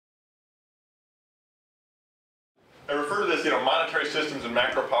I refer to this, monetary systems and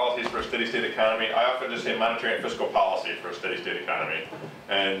macro policies for a steady state economy. I often just say monetary and fiscal policy for a steady state economy.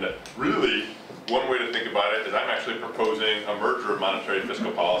 And really, one way to think about it is I'm actually proposing a merger of monetary and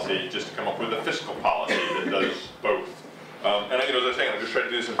fiscal policy just to come up with a fiscal policy that does both. And as I was saying, I'm just trying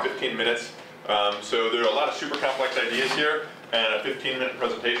to do this in 15 minutes. So there are a lot of super complex ideas here, and a 15-minute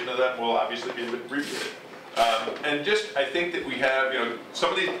presentation of them will obviously be a bit abbreviated. And just, I think that we have, some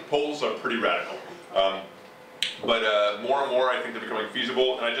of these proposals are pretty radical. But more and more, I think they're becoming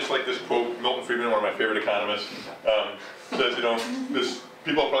feasible. And I just like this quote. Milton Friedman, one of my favorite economists, says,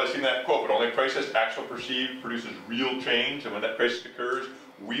 people have probably seen that quote, but only crisis, actual perceived, produces real change. And when that crisis occurs,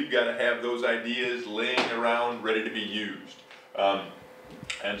 we've got to have those ideas laying around ready to be used.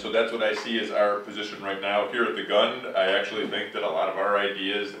 And so that's what I see as our position right now. Here at the Gund, I actually think that a lot of our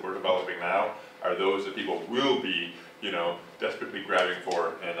ideas that we're developing now are those that people will be, desperately grabbing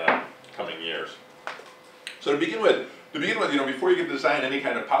for in coming years. So to begin with, before you can design any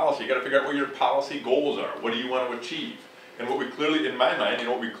kind of policy, you got to figure out what your policy goals are. What do you want to achieve? And what we clearly, in my mind,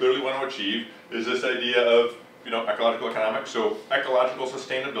 what we clearly want to achieve is this idea of, ecological economics. So ecological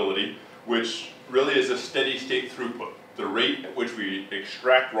sustainability, which really is a steady state throughput. The rate at which we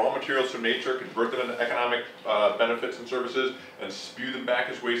extract raw materials from nature, convert them into economic benefits and services, and spew them back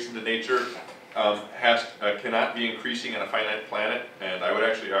as waste into nature cannot be increasing on a finite planet, and I would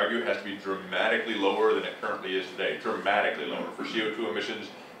actually argue it has to be dramatically lower than it currently is today. Dramatically lower. For CO2 emissions,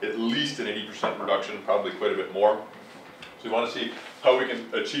 at least an 80% reduction, probably quite a bit more. So we want to see how we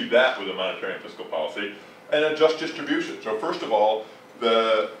can achieve that with a monetary and fiscal policy. And a just distribution. So first of all,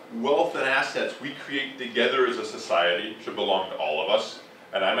 the wealth and assets we create together as a society should belong to all of us.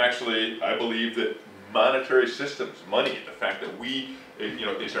 And I believe that monetary systems, money, the fact that we,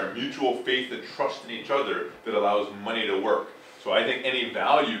 it's our mutual faith and trust in each other that allows money to work. So I think any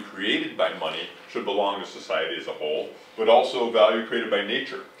value created by money should belong to society as a whole, but also value created by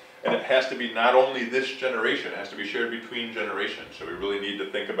nature. And it has to be not only this generation, it has to be shared between generations. So we really need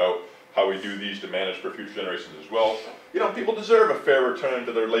to think about how we do these to manage for future generations as well. People deserve a fair return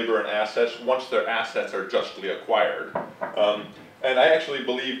to their labor and assets once their assets are justly acquired. And I actually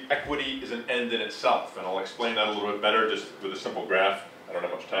believe equity is an end in itself, and I'll explain that a little bit better just with a simple graph. I don't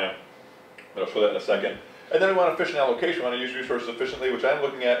have much time, but I'll show that in a second. And then we want efficient allocation. We want to use resources efficiently, which I'm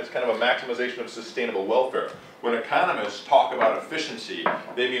looking at as kind of a maximization of sustainable welfare. When economists talk about efficiency,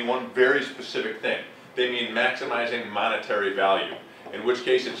 they mean one very specific thing. They mean maximizing monetary value, in which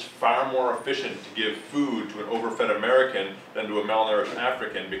case it's far more efficient to give food to an overfed American than to a malnourished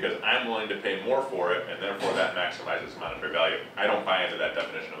African, because I'm willing to pay more for it, and therefore that maximizes monetary value. I don't buy into that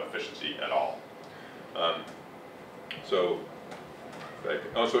definition of efficiency at all.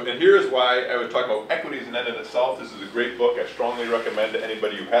 And here's why I was talking about equity as an end in itself. This is a great book. I strongly recommend to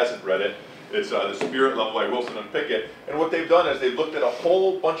anybody who hasn't read it. It's The Spirit Level by Wilson and Pickett. And what they've done is they've looked at a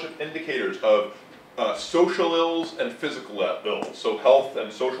whole bunch of indicators of social ills and physical ills, so health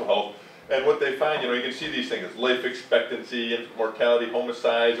and social health. And what they find, you can see these things: life expectancy, infant mortality,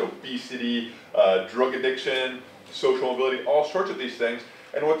 homicides, obesity, drug addiction, social mobility, all sorts of these things.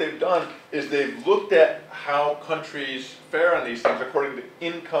 And what they've done is they've looked at how countries fare on these things according to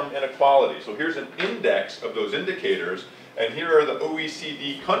income inequality. So here's an index of those indicators, and here are the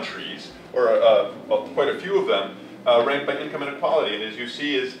OECD countries, or quite a few of them, ranked by income inequality. And as you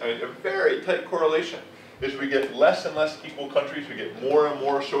see, is a very tight correlation. As we get less and less equal countries, we get more and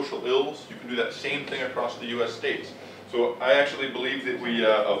more social ills. You can do that same thing across the US states. So I actually believe that we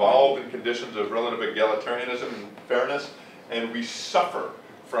evolve in conditions of relative egalitarianism and fairness, and we suffer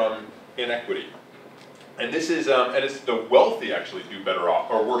from inequity. And this is, and it's the wealthy actually do better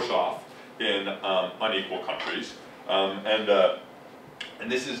off, or worse off, in unequal countries. And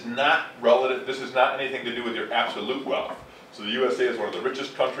this is not relative, this is not anything to do with your absolute wealth. So the USA is one of the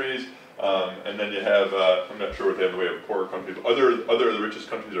richest countries, and then you have, I'm not sure what they have in the way of poorer countries, but other of the richest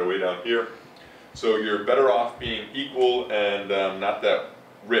countries are way down here. So you're better off being equal and not that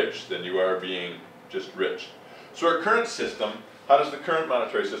rich than you are being just rich. So our current system, how does the current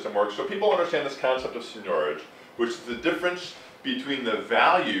monetary system work? So people understand this concept of seigniorage, which is the difference between the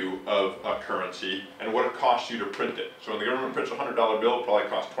value of a currency and what it costs you to print it. So when the government prints a $100 bill, it probably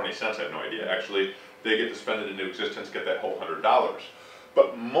costs 20 cents, I have no idea. Actually, they get to spend it into existence, get that whole $100.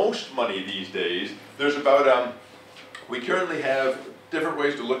 But most money these days, there's about, we currently have different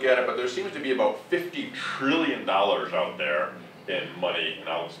ways to look at it, but there seems to be about $50 trillion out there in money, and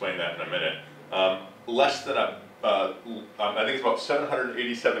I'll explain that in a minute. Less than I think it's about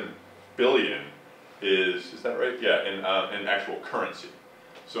 787 billion is that right? Yeah, in actual currency.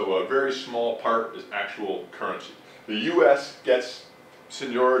 So a very small part is actual currency. The US gets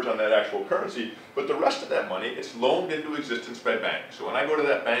seigniorage on that actual currency, but the rest of that money, it's loaned into existence by banks. So when I go to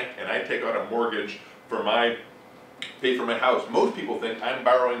that bank and I take out a mortgage for pay for my house, most people think I'm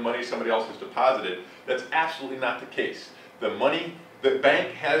borrowing money somebody else has deposited. That's absolutely not the case. The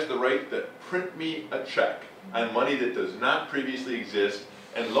bank has the right to print me a check on money that does not previously exist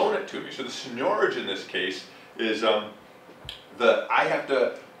and loan it to me. So the seigniorage in this case is I have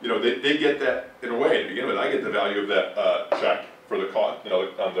to, they get that in a way to begin with. I get the value of that check for the cost,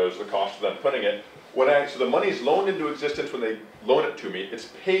 there's the cost of them printing it. So the money's loaned into existence when they loan it to me. It's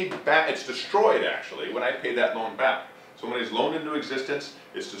paid back, it's destroyed actually when I pay that loan back. So money's loaned into existence,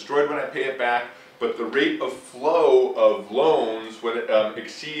 it's destroyed when I pay it back, but the rate of flow of loans, when it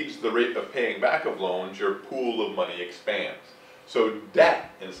exceeds the rate of paying back of loans, your pool of money expands. So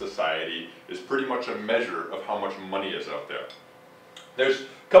debt in society is pretty much a measure of how much money is out there. There's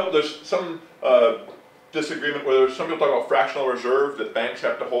some disagreement where some people talk about fractional reserve, that banks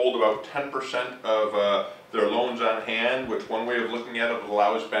have to hold about 10% of their loans on hand, which one way of looking at it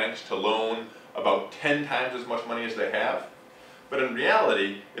allows banks to loan about 10 times as much money as they have. But in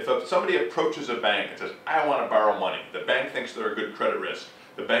reality, if somebody approaches a bank and says, I want to borrow money, the bank thinks they're a good credit risk,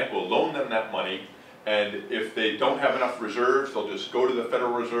 the bank will loan them that money, and if they don't have enough reserves, they'll just go to the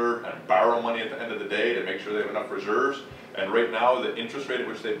Federal Reserve and borrow money at the end of the day to make sure they have enough reserves. And right now, the interest rate at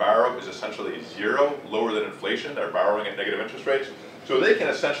which they borrow is essentially zero, lower than inflation. They're borrowing at negative interest rates. So they can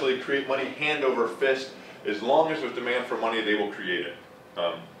essentially create money hand over fist. As long as there's demand for money, they will create it.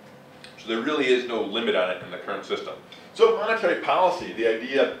 So there really is no limit on it in the current system. So monetary policy, the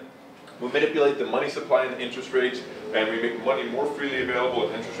idea, we manipulate the money supply and the interest rates, and we make money more freely available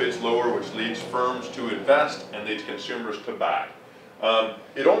and interest rates lower, which leads firms to invest and leads consumers to buy.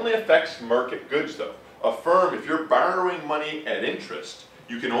 It only affects market goods though. A firm, if you're borrowing money at interest,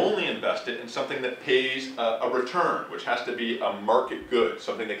 you can only invest it in something that pays a return, which has to be a market good,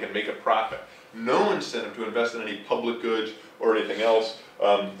 something that can make a profit. No incentive to invest in any public goods or anything else.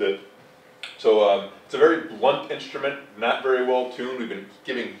 It's a very blunt instrument, not very well tuned. We've been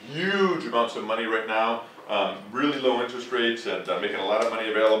giving huge amounts of money right now, really low interest rates, and making a lot of money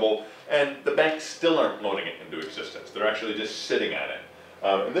available. And the banks still aren't loaning it into existence. They're actually just sitting on it.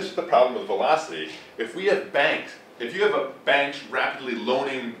 And this is the problem with velocity. If you have banks rapidly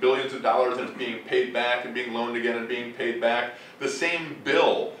loaning billions of dollars and it's being paid back and being loaned again and being paid back, the same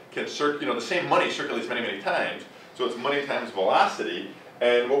bill can the same money circulates many, many times. So it's money times velocity.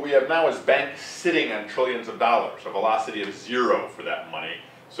 And what we have now is banks sitting on trillions of dollars, a velocity of zero for that money.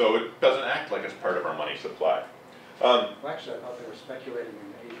 So it doesn't act like it's part of our money supply. Well, actually, I thought they were speculating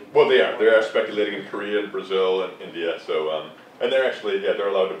in Asia. Well, they are. They are speculating in Korea and Brazil and India. So, and they're actually, they're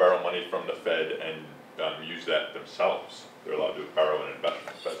allowed to borrow money from the Fed and use that themselves. They're allowed to borrow and invest in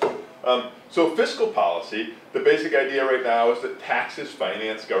the Fed. So fiscal policy, the basic idea right now is that taxes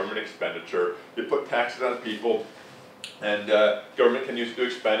finance government expenditure. You put taxes on people, and government can use it to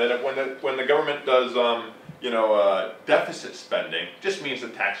expend it. When the government does, deficit spending, just means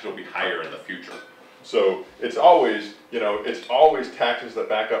that taxes will be higher in the future. So it's always, taxes that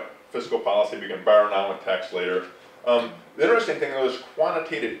back up fiscal policy. We can borrow now and tax later. The interesting thing though is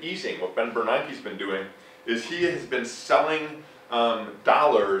quantitative easing. What Ben Bernanke's been doing is he has been selling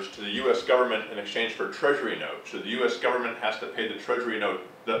dollars to the U.S. government in exchange for treasury notes. So the U.S. government has to pay the treasury note,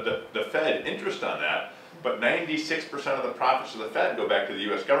 the Fed interest on that, but 96% of the profits of the Fed go back to the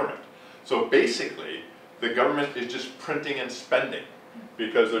U.S. government. So basically, the government is just printing and spending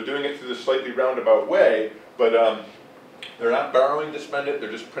because they're doing it through this slightly roundabout way, but they're not borrowing to spend it,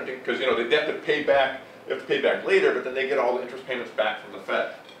 they're just printing, because they have to pay back later, but then they get all the interest payments back from the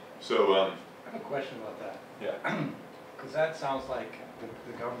Fed. So I have a question about that. Yeah. Because that sounds like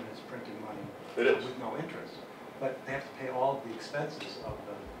the government is printing money with no interest, but they have to pay all the expenses of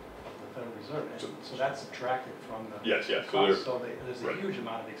the Federal Reserve, and so that's subtracted from the cost. So there's a huge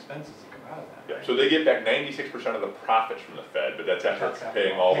amount of expenses that come out of that. Yeah. Right? So they get back 96% of the profits from the Fed, but that's after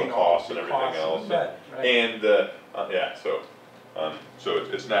paying all the costs and everything else. Fed, right? And so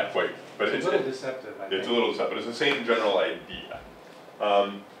it's not quite, but it's a little deceptive. I think. It's a little deceptive, but it's the same general idea.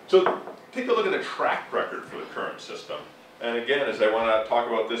 So take a look at the track record for the current system. And again, as I want to talk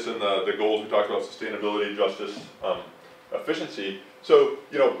about this in the goals we talked about, sustainability, justice, efficiency. So,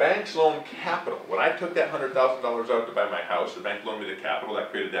 banks loan capital. When I took that $100,000 out to buy my house, the bank loaned me the capital,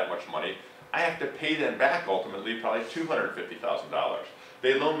 that created that much money. I have to pay them back ultimately probably $250,000.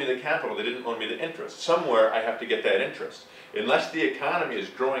 They loaned me the capital, they didn't loan me the interest. Somewhere I have to get that interest. Unless the economy is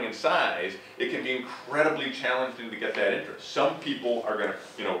growing in size, it can be incredibly challenging to get that interest. Some people are going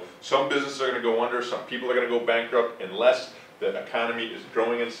to, some businesses are going to go under, some people are going to go bankrupt unless the economy is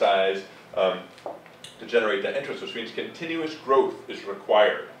growing in size. to generate that interest, which means continuous growth is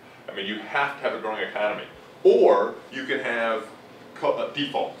required. I mean, you have to have a growing economy. Or you can have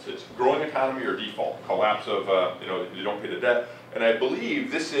defaults. It's growing economy or default, collapse of, you don't pay the debt. And I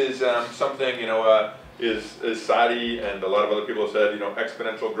believe this is something, is Saudi and a lot of other people have said,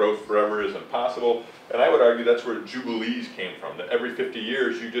 exponential growth forever is impossible. And I would argue that's where jubilees came from, that every 50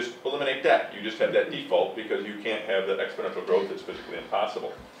 years you just eliminate debt. You just have that default because you can't have that exponential growth. It's physically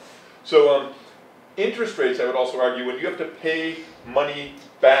impossible. So interest rates, I would also argue, when you have to pay money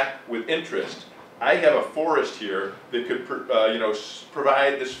back with interest, I have a forest here that could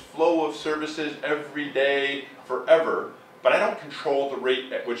provide this flow of services every day forever, but I don't control the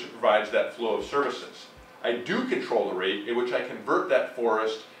rate at which it provides that flow of services. I do control the rate at which I convert that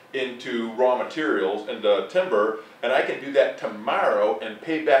forest into raw materials, into timber, and I can do that tomorrow and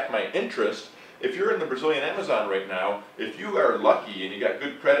pay back my interest. If you're in the Brazilian Amazon right now, if you are lucky and you got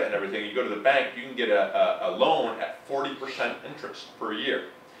good credit and everything, you go to the bank, you can get a loan at 40% interest per year.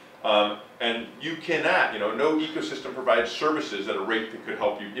 And you cannot, no ecosystem provides services at a rate that could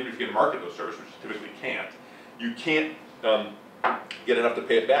help you, even if you can market those services, which you typically can't. You can't get enough to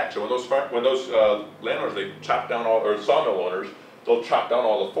pay it back. So when those landowners, they chop down all, or sawmill owners, they'll chop down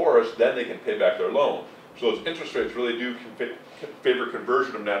all the forest, then they can pay back their loan. So those interest rates really do favor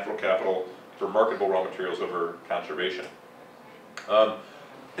conversion of natural capital for marketable raw materials over conservation.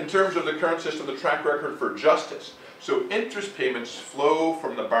 In terms of the current system, the track record for justice. So interest payments flow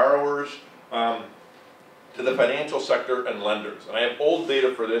from the borrowers to the financial sector and lenders. And I have old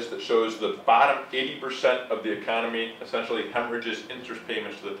data for this that shows the bottom 80% of the economy essentially hemorrhages interest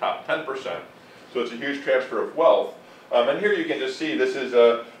payments to the top 10%. So it's a huge transfer of wealth. And here you can just see this is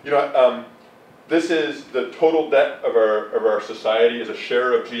this is the total debt of our society as a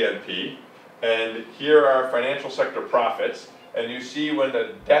share of GNP. And here are financial sector profits. And you see when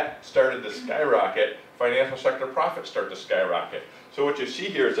the debt started to skyrocket, financial sector profits start to skyrocket. So what you see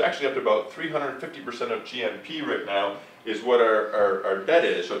here is actually up to about 350% of GNP right now is what our debt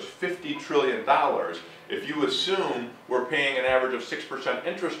is. So it's $50 trillion. If you assume we're paying an average of 6%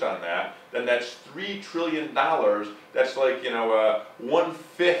 interest on that, then that's $3 trillion. That's like,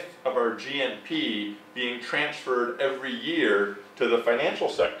 1/5 of our GNP being transferred every year to the financial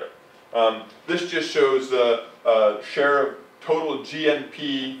sector. This just shows the share of total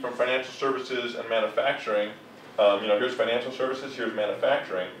GNP from financial services and manufacturing. Here's financial services, here's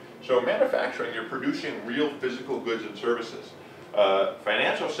manufacturing. So manufacturing, you're producing real physical goods and services.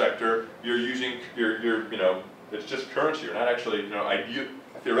 Financial sector, you're using, it's just currency. You're not actually,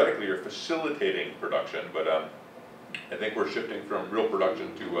 theoretically, you're facilitating production, but I think we're shifting from real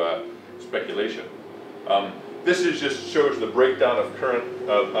production to speculation. This just shows the breakdown of current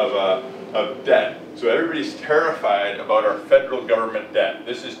of debt. So everybody's terrified about our federal government debt.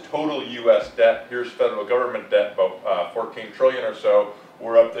 This is total U.S. debt. Here's federal government debt, about 14 trillion or so.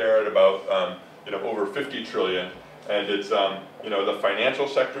 We're up there at about over 50 trillion, and it's the financial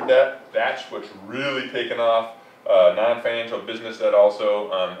sector debt. That's what's really taken off. Non-financial business debt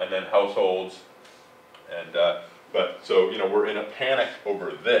also, and then households. And so we're in a panic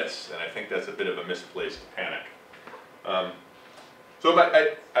over this, and I think that's a bit of a misplaced panic. So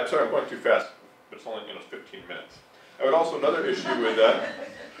I'm sorry, I'm going too fast, but it's only 15 minutes. I would also another issue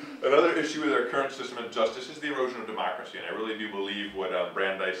with our current system of justice is the erosion of democracy, and I really do believe what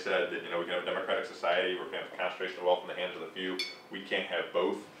Brandeis said, that we can have a democratic society where we can have concentration of wealth in the hands of the few. We can't have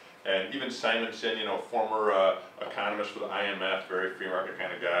both. And even Simonson, former economist for the IMF, very free market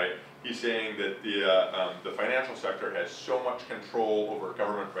kind of guy, he's saying that the financial sector has so much control over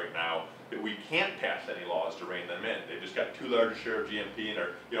government right now that we can't pass any laws to rein them in. They've just got too large a share of GNP,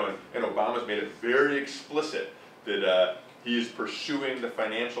 and Obama's made it very explicit that he is pursuing the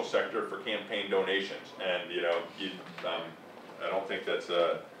financial sector for campaign donations, and I don't think that's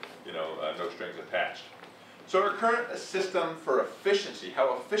no strings attached. So our current system for efficiency,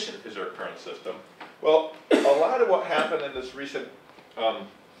 how efficient is our current system? Well, a lot of what happened in this recent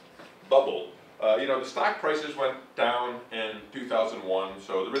bubble, the stock prices went down in 2001,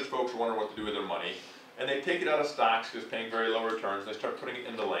 so the rich folks were wondering what to do with their money, and they take it out of stocks because it's paying very low returns, and they start putting it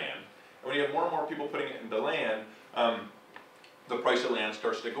into land. And when you have more and more people putting it into land, the price of land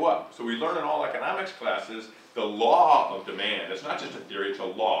starts to go up. So we learn in all economics classes the law of demand. It's not just a theory, it's a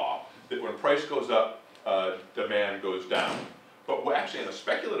law, that when price goes up, demand goes down. But actually in a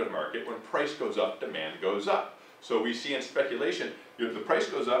speculative market, when price goes up, demand goes up. So we see in speculation, the price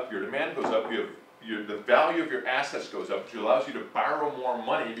goes up, your demand goes up, the value of your assets goes up, which allows you to borrow more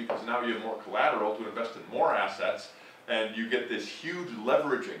money because now you have more collateral to invest in more assets, and you get this huge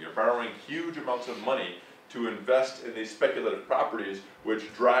leveraging. You're borrowing huge amounts of money to invest in these speculative properties,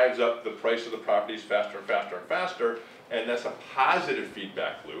 which drives up the price of the properties faster and faster and faster, and that's a positive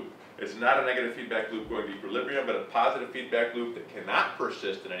feedback loop. It's not a negative feedback loop going to equilibrium, but a positive feedback loop that cannot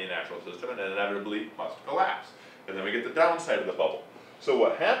persist in any natural system and inevitably must collapse. And then we get the downside of the bubble. So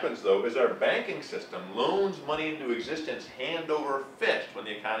what happens though is our banking system loans money into existence hand over fist when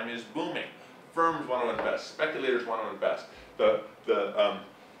the economy is booming. Firms want to invest, speculators want to invest. The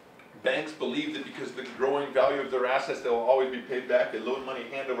banks believe that because of the growing value of their assets, they'll always be paid back. They loan money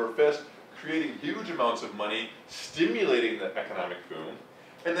hand over fist, creating huge amounts of money, stimulating the economic boom.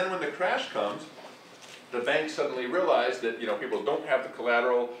 And then when the crash comes, the banks suddenly realize that people don't have the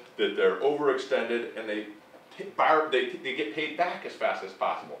collateral, that they're overextended, and they get paid back as fast as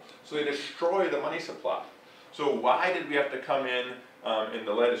possible. So they destroy the money supply. So why did we have to come in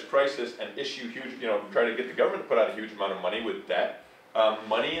the latest crisis and issue huge, try to get the government to put out a huge amount of money with debt?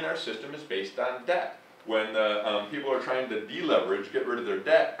 Money in our system is based on debt. When people are trying to deleverage, get rid of their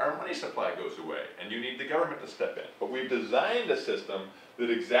debt, our money supply goes away, and you need the government to step in. But we've designed a system that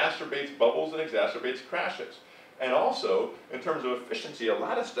exacerbates bubbles and exacerbates crashes. And also, in terms of efficiency, a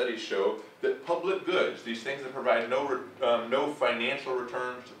lot of studies show that public goods, these things that provide no financial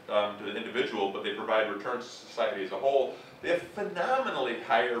returns to the individual, but they provide returns to society as a whole, they have phenomenally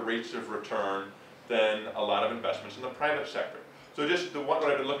higher rates of return than a lot of investments in the private sector. So just what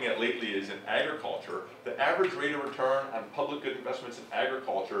I've been looking at lately is in agriculture, the average rate of return on public good investments in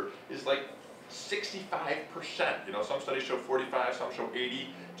agriculture is like 65%. Some studies show 45, some show 80,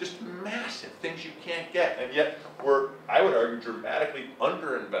 just massive things you can't get. And yet we're, I would argue, dramatically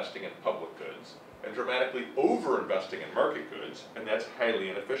underinvesting in public goods and dramatically overinvesting in market goods, and that's highly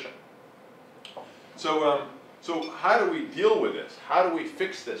inefficient. So, so how do we deal with this? How do we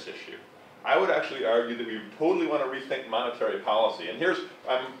fix this issue? I would actually argue that we totally want to rethink monetary policy. And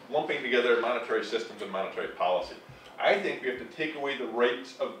I'm lumping together monetary systems and monetary policy. I think we have to take away the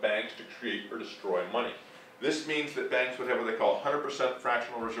rights of banks to create or destroy money. This means that banks would have what they call 100%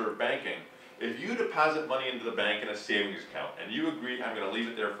 fractional reserve banking. If you deposit money into the bank in a savings account and you agree, I'm going to leave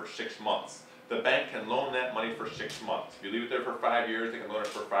it there for 6 months, the bank can loan that money for 6 months. If you leave it there for 5 years, they can loan it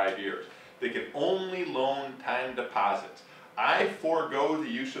for 5 years. They can only loan time deposits. I forego the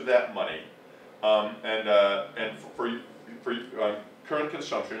use of that money and for current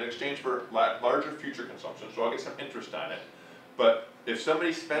consumption in exchange for larger future consumption, so I'll get some interest on it. But if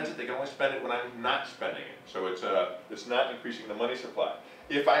somebody spends it, they can only spend it when I'm not spending it. So it's not increasing the money supply.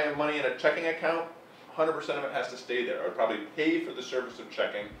 If I have money in a checking account, 100% of it has to stay there. I would probably pay for the service of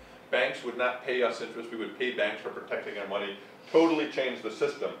checking. Banks would not pay us interest. We would pay banks for protecting our money. Totally change the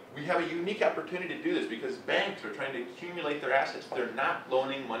system. We have a unique opportunity to do this because banks are trying to accumulate their assets. They're not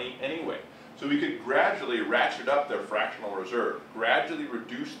loaning money anyway. So we could gradually ratchet up their fractional reserve, gradually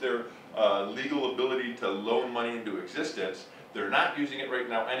reduce their legal ability to loan money into existence. They're not using it right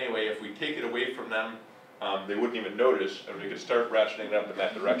now anyway. If we take it away from them, they wouldn't even notice, and we could start ratcheting it up in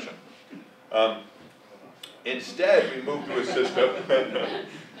that direction. Instead, we move to a system.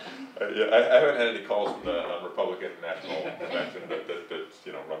 I haven't had any calls from the Republican National Convention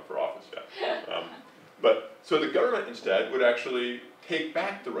that run for office yet. But so the government instead would actually take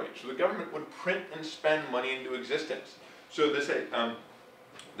back the right. So the government would print and spend money into existence. So this,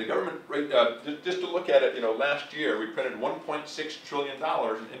 the government, just to look at it, last year we printed $1.6 trillion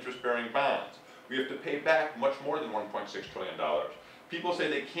in interest-bearing bonds. We have to pay back much more than $1.6 trillion. People say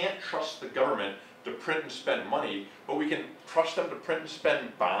they can't trust the government to print and spend money, but we can trust them to print and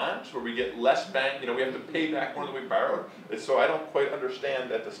spend bonds where we get less bank, we have to pay back more than we borrowed. And so I don't quite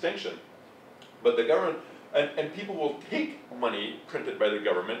understand that distinction. But the government, and people will take money printed by the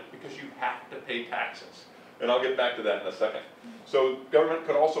government because you have to pay taxes. And I'll get back to that in a second. So government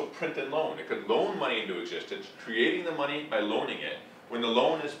could also print and loan. It could loan money into existence, creating the money by loaning it. When the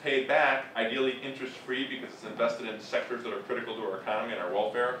loan is paid back, ideally interest-free because it's invested in sectors that are critical to our economy and our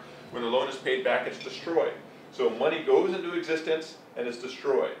welfare. When the loan is paid back, it's destroyed. So money goes into existence and is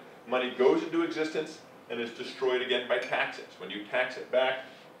destroyed. Money goes into existence and is destroyed again by taxes. When you tax it back,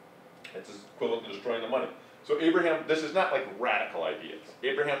 it's equivalent to destroying the money. So this is not like radical ideas.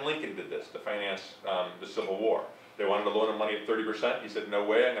 Abraham Lincoln did this to finance the Civil War. They wanted to loan him money at 30%. He said, no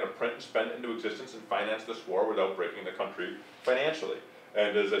way, I'm going to print and spend it into existence and finance this war without breaking the country financially.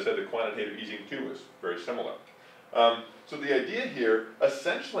 And as I said, the quantitative easing too is very similar. So the idea here,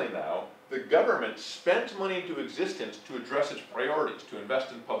 essentially now, the government spends money into existence to address its priorities, to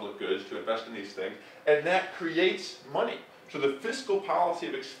invest in public goods, to invest in these things, and that creates money. So the fiscal policy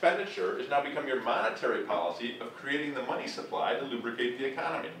of expenditure has now become your monetary policy of creating the money supply to lubricate the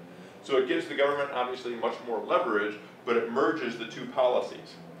economy. So it gives the government obviously much more leverage, but it merges the two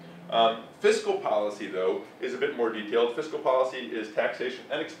policies. Fiscal policy, though, is a bit more detailed. Fiscal policy is taxation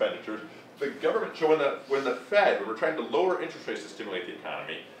and expenditures. The government, so when we're trying to lower interest rates to stimulate the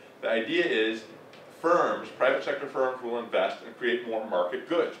economy, the idea is firms, private sector firms will invest and create more market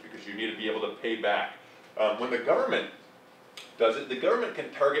goods because you need to be able to pay back. When the government does it, the government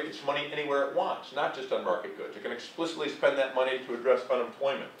can target its money anywhere it wants, not just on market goods. It can explicitly spend that money to address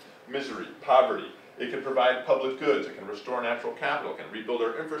unemployment, misery, poverty. It can provide public goods. It can restore natural capital. It can rebuild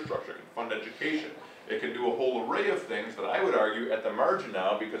our infrastructure. It can fund education. It can do a whole array of things that I would argue at the margin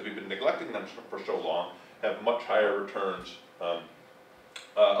now, because we've been neglecting them for so long, have much higher returns. And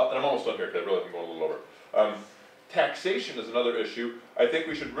I'm almost done here because I really have been going a little over. Taxation is another issue. I think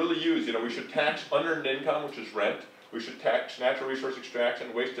we should really use, we should tax unearned income, which is rent. We should tax natural resource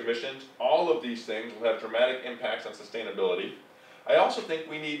extraction, waste emissions. All of these things will have dramatic impacts on sustainability. I also think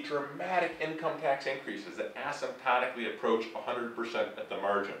we need dramatic income tax increases that asymptotically approach 100% at the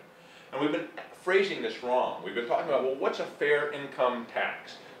margin. And we've been phrasing this wrong. We've been talking about, well, what's a fair income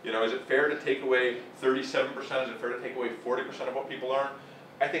tax? Is it fair to take away 37%? Is it fair to take away 40% of what people earn?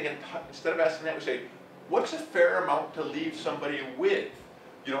 I think instead of asking that, we say, what's a fair amount to leave somebody with?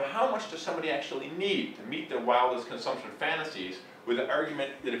 How much does somebody actually need to meet their wildest consumption fantasies, with the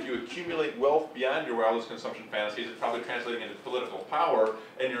argument that if you accumulate wealth beyond your wildest consumption fantasies, it's probably translating into political power,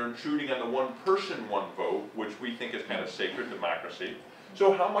 and you're intruding on the one person, one vote, which we think is kind of sacred democracy.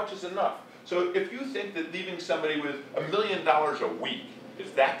 So how much is enough? So if you think that leaving somebody with $1 million a week,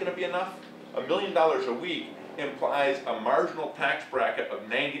 is that going to be enough? $1 million a week implies a marginal tax bracket of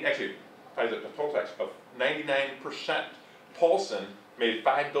 99%. Paulson made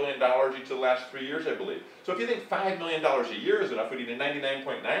 $5 billion each of the last 3 years, I believe. So if you think $5 million a year is enough, we need a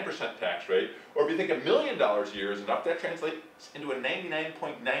 99.9% tax rate. Or if you think $1 million a year is enough, that translates into a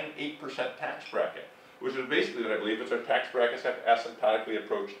 99.98% tax bracket, which is basically what I believe is our tax brackets have asymptotically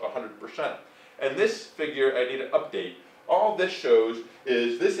approached 100%. And this figure I need to update. All this shows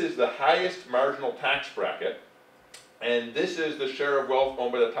is this is the highest marginal tax bracket, and this is the share of wealth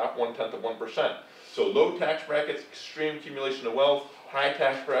owned by the top 1/10%. So low tax brackets, extreme accumulation of wealth. High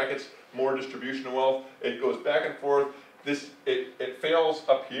tax brackets, more distribution of wealth. It goes back and forth. It fails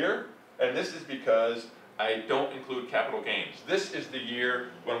up here, and this is because I don't include capital gains. This is the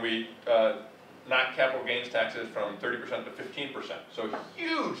year when we knock capital gains taxes from 30% to 15%. So a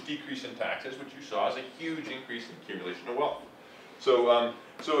huge decrease in taxes, which you saw is a huge increase in accumulation of wealth. So,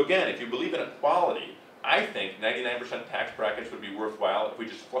 so again, if you believe in equality, I think 99% tax brackets would be worthwhile if we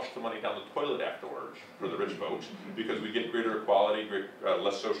just flush the money down the toilet afterwards for the rich folks, because we get greater equality,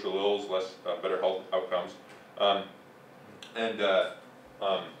 less social ills, better health outcomes.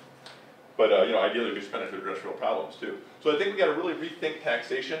 But ideally we spend it to address real problems too. So I think we got to really rethink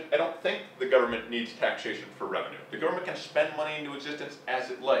taxation. I don't think the government needs taxation for revenue. The government can spend money into existence as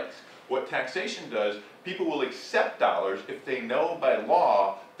it likes. What taxation does, people will accept dollars if they know by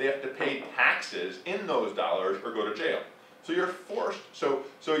law they have to pay taxes in those dollars or go to jail. So you're forced, so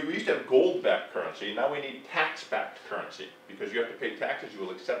we used to have gold-backed currency, now we need tax-backed currency, because you have to pay taxes, you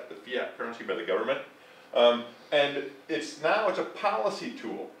will accept the fiat currency by the government. And it's a policy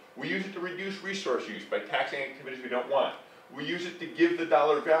tool. We use it to reduce resource use by taxing activities we don't want. We use it to give the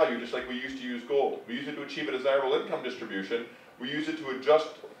dollar value, just like we used to use gold. We use it to achieve a desirable income distribution. We use it to adjust,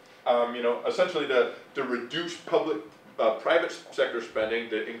 essentially to reduce private sector spending,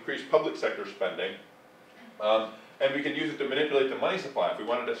 to increase public sector spending. And we can use it to manipulate the money supply. If we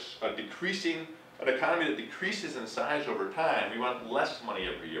wanted an economy that decreases in size over time, we want less money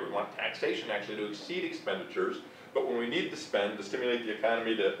every year. We want taxation actually to exceed expenditures, but when we need to spend to stimulate the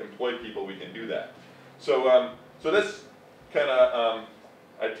economy, to employ people, we can do that. So, so this kind of,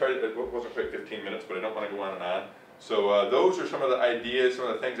 I tried, it wasn't quite 15 minutes, but I don't want to go on and on. So those are some of the ideas, some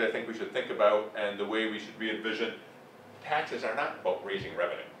of the things I think we should think about, and the way we should re-envision. Taxes are not about raising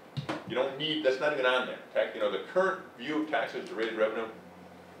revenue. You don't need, that's not even on there. The current view of taxes to raise revenue,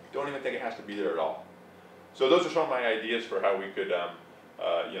 don't even think it has to be there at all. So those are some of my ideas for how we could,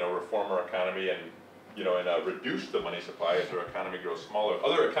 reform our economy and, reduce the money supply as our economy grows smaller.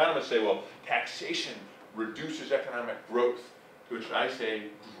 Other economists say, well, taxation reduces economic growth, to which I say,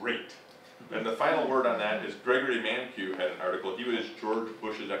 great. And the final word on that is Gregory Mankiw had an article. He was George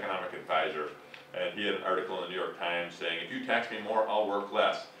Bush's economic advisor, and he had an article in the New York Times saying, if you tax me more, I'll work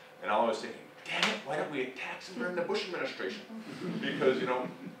less. And I was thinking, damn it, why don't we tax him during the Bush administration? Because,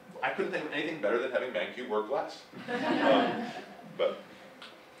 I couldn't think of anything better than having Mankiw work less.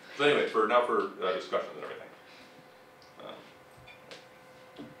 So anyway, for discussions and everything.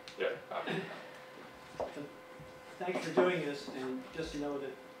 Thanks for doing this, and just know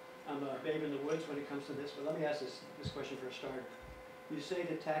that I'm a babe in the woods when it comes to this, but let me ask this question for a start. You say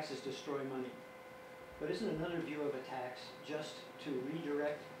that taxes destroy money, but isn't another view of a tax just to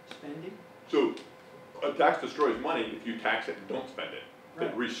redirect spending? So a tax destroys money if you tax it and don't spend it. Right.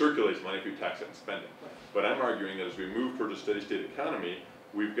 It recirculates money if you tax it and spend it. Right. But I'm arguing that as we move towards a steady state economy,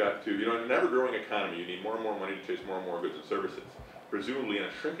 we've got to, in an ever growing economy, you need more and more money to chase more and more goods and services. Presumably in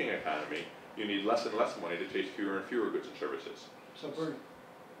a shrinking economy, you need less and less money to chase fewer and fewer goods and services. So burn.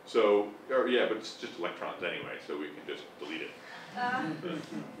 So, yeah, but it's just electrons anyway, so we can just delete it.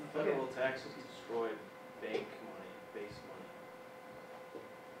 Federal taxes destroy bank money, base money.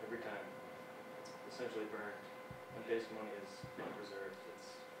 Every time. It's essentially burned. And base money is not reserved.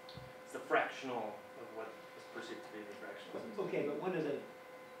 It's the fractional of what is perceived to be the fractional. Okay, but one of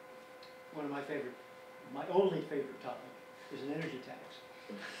my only favorite topic is an energy tax.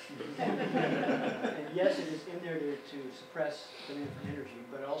 And yes, it is in there to suppress demand for energy,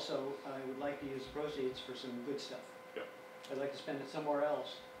 but also I would like to use the proceeds for some good stuff. Yeah. I'd like to spend it somewhere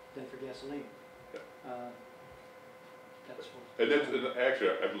else than for gasoline. Yeah. And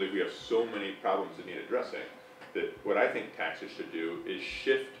actually, I believe we have so many problems that need addressing that what I think taxes should do is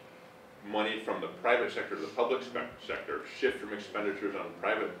shift money from the private sector to the public sector, shift from expenditures on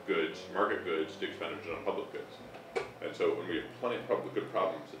private goods, market goods, to expenditures on public goods. And so when we have plenty of public good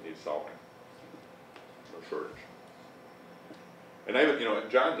problems that need solving, no shortage. And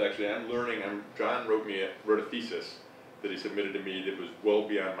John's actually, John wrote a thesis that he submitted to me that was well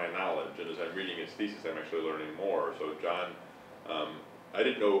beyond my knowledge, and as I'm reading his thesis, I'm actually learning more. So John, I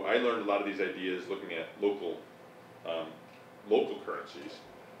didn't know, I learned a lot of these ideas looking at local currencies,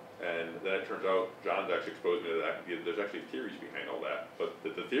 and then it turns out John's actually exposed me to that. There's actually theories behind all that, but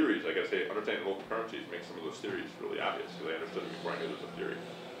the theories, I gotta say, understanding local currencies makes some of those theories really obvious, because I understood them before I knew there was a theory.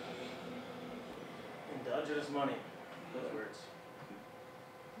 Endogenous money, those words.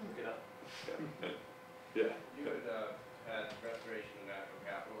 Look it up. Yeah. You had had restoration of natural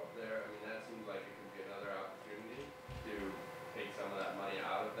capital up there. I mean, that seems like it could be another opportunity to take some of that money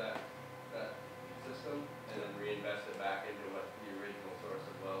out of that system and then reinvest it back into what the original source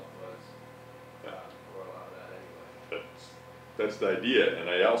of wealth was for a lot of that anyway. That's the idea, and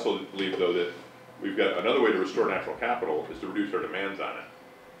I also believe, though, that we've got another way to restore natural capital is to reduce our demands on it,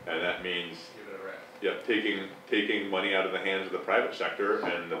 and that means taking money out of the hands of the private sector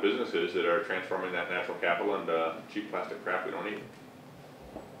and the businesses that are transforming that natural capital into cheap plastic crap we don't need.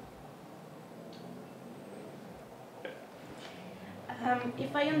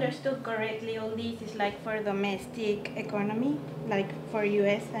 If I understood correctly, all this is like for domestic economy, like for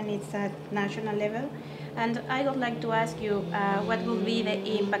US, and it's at national level. And I would like to ask you, what will be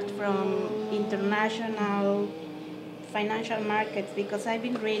the impact from international financial markets? Because I've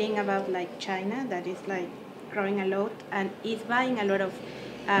been reading about like China, that is like growing a lot and is buying a lot of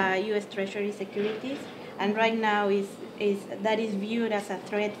US Treasury securities, and right now that is viewed as a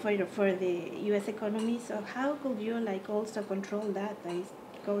threat for the US economy. So how could you like also control that? It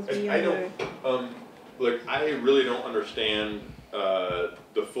goes beyond I really don't understand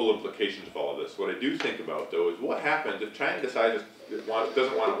the full implications of all of this. What I do think about, though, is what happens if China decides it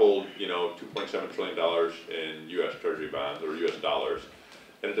doesn't want to hold, $2.7 trillion in U.S. Treasury bonds or U.S. dollars,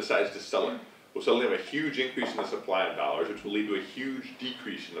 and it decides to sell it. We'll suddenly have a huge increase in the supply of dollars, which will lead to a huge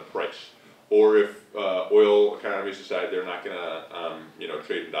decrease in the price. Or if oil economies decide they're not going to,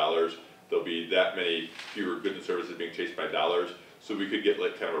 trade in dollars, there'll be that many fewer goods and services being chased by dollars. So we could get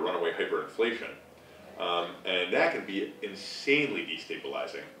like kind of a runaway hyperinflation. And that can be insanely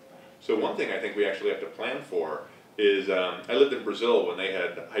destabilizing. So one thing I think we actually have to plan for is, I lived in Brazil when they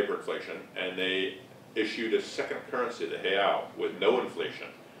had hyperinflation, and they issued a second currency, the real, with no inflation.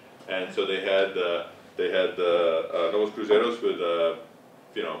 And so they had the Novos Cruzeiros with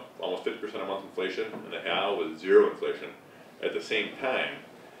almost 50% a month inflation, and the real with zero inflation at the same time.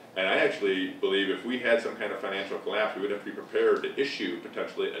 And I actually believe if we had some kind of financial collapse, we would have to be prepared to issue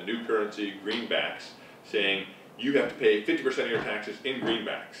potentially a new currency, greenbacks, saying you have to pay 50% of your taxes in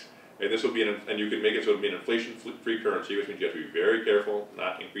greenbacks. And this will be and you can make it so it'll be an inflation-free currency, which means you have to be very careful,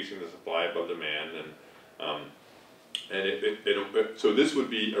 not increasing the supply above demand. So this would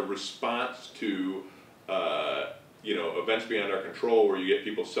be a response to events beyond our control, where you get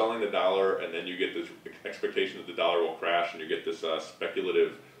people selling the dollar, and then you get this expectation that the dollar will crash, and you get this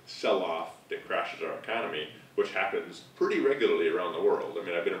speculative sell-off that crashes our economy, which happens pretty regularly around the world. I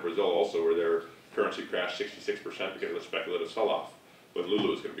mean, I've been in Brazil also, where their currency crashed 66% because of a speculative sell-off when Lula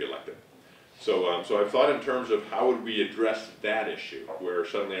was going to be elected. So I've thought in terms of how would we address that issue, where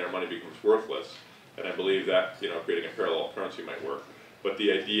suddenly our money becomes worthless, and I believe that creating a parallel currency might work. But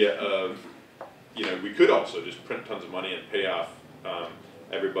the idea of we could also just print tons of money and pay off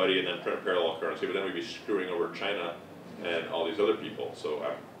everybody, and then print a parallel currency, but then we'd be screwing over China and all these other people. So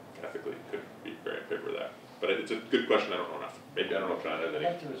I'm ethically could be very in favor of that. But it's a good question. I don't know enough. Maybe I don't know if John has any.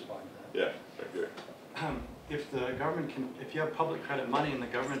 I'd like to respond to that. Yeah, thank you. If the government can, if you have public credit money and the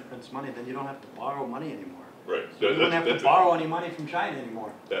government prints money, then you don't have to borrow money anymore. Right. So you don't have to borrow any money from China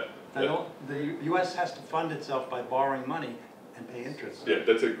anymore. Yeah. The U.S. has to fund itself by borrowing money and pay interest. Yeah,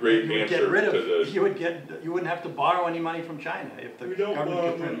 that's a great You would answer get rid of, to the. you wouldn't have to borrow any money from China if the government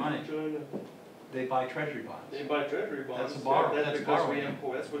could print money. They buy treasury bonds. They buy treasury bonds. That's a borrow. That's That's because we borrowing.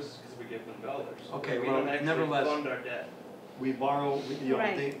 import. That's because we give them dollars. Okay, we well, don't actually nevertheless, fund our debt. we borrow, you know,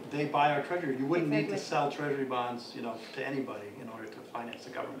 Right. they buy our treasury. You wouldn't need to Exactly. sell treasury bonds, you know, to anybody in order to finance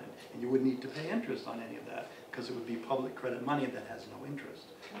the government. And you wouldn't need to pay interest on any of that, because it would be public credit money that has no interest.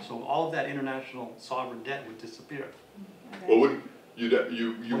 So all of that international sovereign debt would disappear. Well, wouldn't you Well,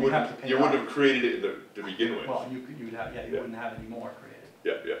 you have to pay you wouldn't off. have created it to begin with. Well, you'd have, yeah, you wouldn't have any more created.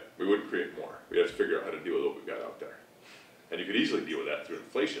 Yeah, we wouldn't create more. We'd have to figure out how to deal with what we've got out there. And you could easily deal with that through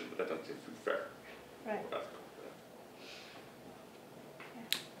inflation, but that doesn't seem too fair. Right.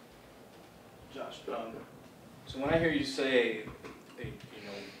 Josh, so when I hear you say,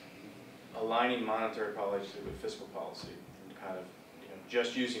 aligning monetary policy with fiscal policy, and kind of,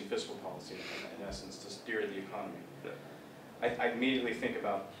 just using fiscal policy in essence to steer the economy, I immediately think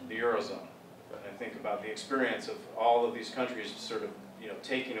about the Eurozone. And I think about the experience of all of these countries sort of,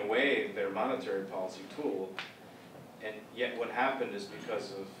 taking away their monetary policy tool, and yet what happened is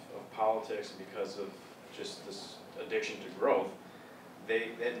because of politics and because of just this addiction to growth,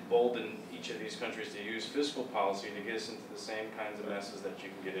 they emboldened each of these countries to use fiscal policy to get us into the same kinds of messes that you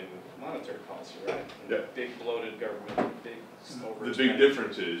can get in with monetary policy, right? Yeah. Big bloated government, big overspending. The big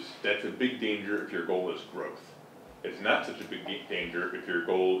difference is that's a big danger if your goal is growth. It's not such a big danger if your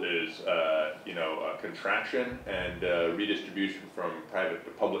goal is, a contraction and redistribution from private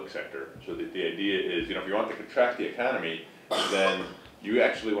to public sector. So that the idea is, if you want to contract the economy, then you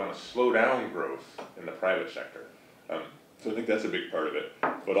actually want to slow down growth in the private sector. So I think that's a big part of it.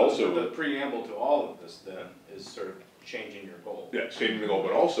 But also the preamble to all of this then is sort of changing your goal. Yeah, changing the goal.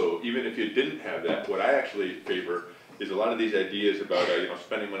 But also, even if you didn't have that, what I actually favor is a lot of these ideas about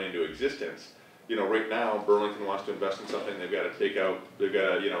spending money into existence. Right now, Burlington wants to invest in something, they've got to they've got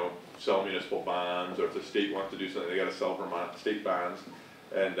to, sell municipal bonds, or if the state wants to do something, they've got to sell Vermont state bonds.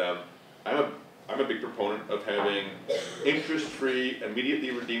 And I'm a big proponent of having interest-free,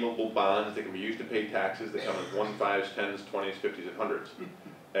 immediately redeemable bonds that can be used to pay taxes that come in 1s, 5s, 10s, 20s, 50s, and 100s.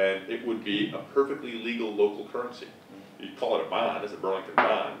 And it would be a perfectly legal local currency. You call it a bond, it's a Burlington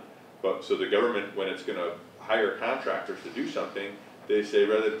bond, but so the government, when it's going to hire contractors to do something, they say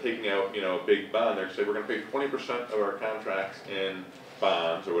rather than taking out a big bond, they're say we're going to pay 20% of our contracts in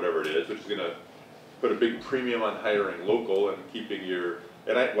bonds or whatever it is, which is going to put a big premium on hiring local and keeping your.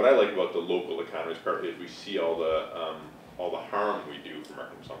 And what I like about the local economy is partly is we see all the harm we do from our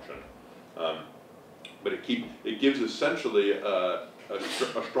consumption, but it gives essentially a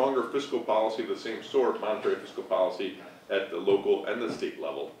stronger fiscal policy of the same sort, monetary fiscal policy at the local and the state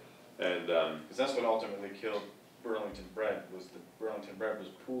level, and because that's what ultimately killed Burlington Bread. Was the Burlington Bread was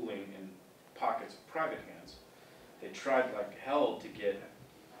pooling in pockets of private hands. They tried like hell to get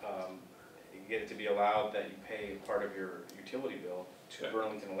it to be allowed that you pay part of your utility bill to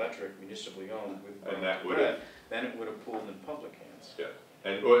Burlington Electric, municipally owned, with Burlington Bread. Then it would have pooled in public hands. Yeah.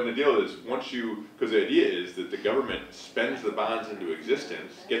 And the deal is, because the idea is that the government spends the bonds into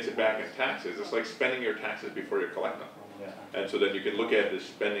existence, gets it back in taxes. It's like spending your taxes before you collect them. Yeah. And so then you can look at this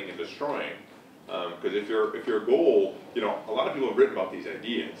spending and destroying. Because if your goal, a lot of people have written about these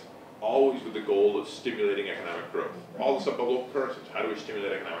ideas, always with the goal of stimulating economic growth. All the stuff about local currencies, how do we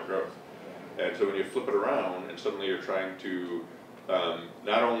stimulate economic growth? And so when you flip it around and suddenly you're trying to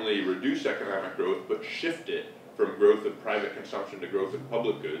not only reduce economic growth, but shift it from growth of private consumption to growth of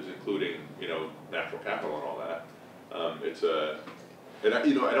public goods, including natural capital and all that.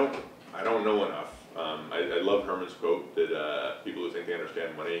 I don't know enough. I love Herman's quote that people who think they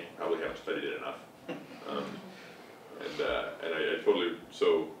understand money probably haven't studied it enough. And I totally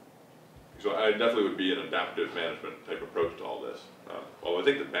so I definitely would be an adaptive management type approach to all this. Although I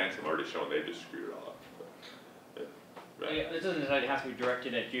think the banks have already shown they just screwed it all up. But, yeah, this doesn't necessarily have to be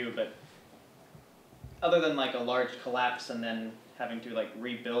directed at you, but other than like a large collapse and then having to like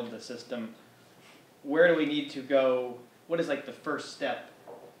rebuild the system, where do we need to go? What is like the first step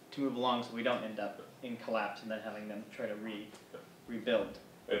to move along so we don't end up in collapse and then having them try to rebuild?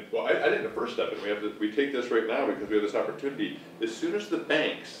 And, well, I think the first step, and we take this right now because we have this opportunity. As soon as the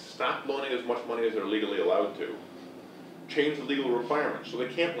banks stop loaning as much money as they're legally allowed to, change the legal requirements so they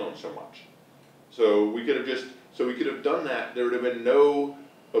can't loan so much. So we could have done that. There would have been no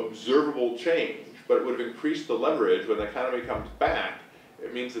observable change, but it would have increased the leverage when the economy comes back.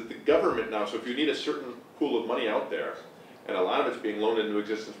 It means that the government now, so if you need a certain pool of money out there, and a lot of it's being loaned into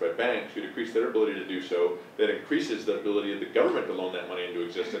existence by banks, you'd increase their ability to do so. That increases the ability of the government to loan that money into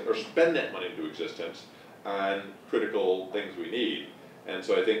existence, or spend that money into existence on critical things we need. And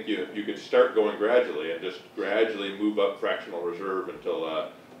so I think you could start going gradually and just gradually move up fractional reserve until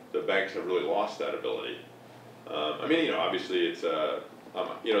the banks have really lost that ability. I mean, you know, obviously it's,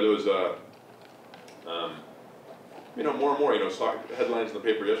 you know, there was you know, more and more, you know, saw headlines in the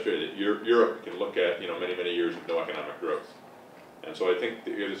paper yesterday that Europe can look at, you know, many, many years of no economic growth. And so I think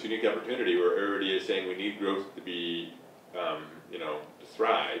that you have this unique opportunity where everybody is saying we need growth to be, you know, to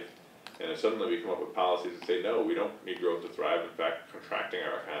thrive. And then suddenly we come up with policies that say, no, we don't need growth to thrive. In fact, contracting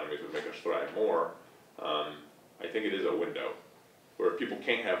our economies would make us thrive more. I think it is a window where if people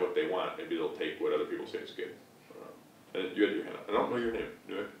can't have what they want, maybe they'll take what other people say is good. And you had your hand up. I don't know your name.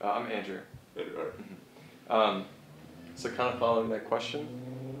 Do you? I'm Andrew. Andrew, all right. So kind of following that question,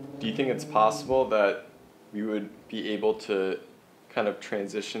 do you think it's possible that we would be able to kind of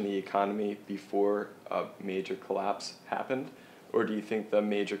transition the economy before a major collapse happened? Or do you think the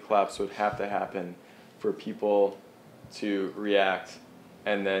major collapse would have to happen for people to react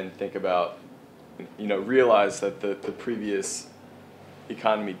and then think about, you know, realize that the previous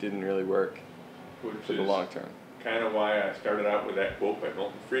economy didn't really work for the long term? Kind of why I started out with that quote by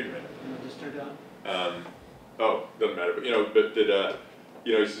Milton Friedman. Just turn down. Oh, doesn't matter, but you know, but that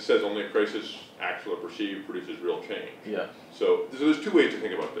you know, it says only a crisis, actual or perceived, produces real change. Yeah. So there's two ways to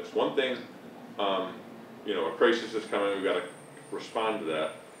think about this. One thing, you know, a crisis is coming, we've got to respond to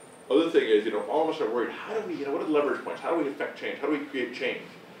that. Other thing is, you know, all of us are worried, how do we, you know, what are the leverage points? How do we affect change? How do we create change?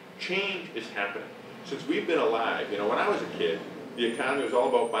 Change is happening. Since we've been alive, you know, when I was a kid, the economy was all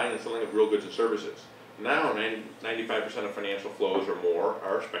about buying and selling of real goods and services. Now, 95% of financial flows or more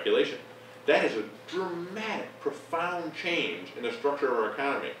are speculation. That is a dramatic, profound change in the structure of our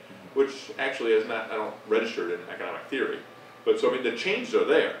economy, which actually is not, I don't registered in economic theory. But so, I mean, the changes are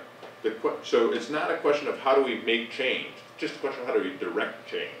there. So it's not a question of how do we make change, it's just a question of how do we direct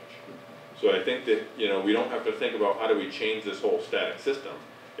change. So I think that, you know, we don't have to think about how do we change this whole static system.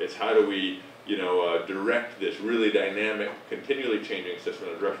 It's how do we, you know, direct this really dynamic, continually changing system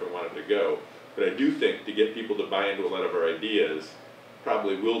in the direction we want it to go. But I do think to get people to buy into a lot of our ideas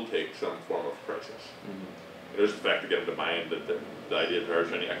probably will take some form of crisis. Mm-hmm. There's the fact to get them to buy into the idea that there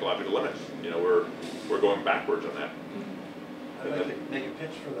aren't any ecological limits. You know, we're going backwards on that. I'd like to make a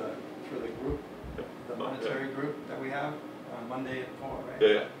pitch for the group, the monetary group that we have on Monday at 4, right?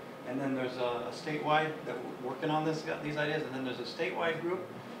 Yeah. And then there's a statewide that we're working on these ideas, and then there's a statewide group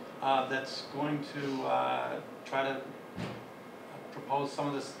that's going to try to propose some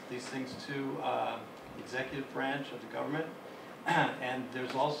of these things to the executive branch of the government. And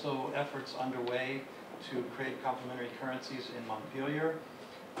there's also efforts underway to create complementary currencies in Montpelier.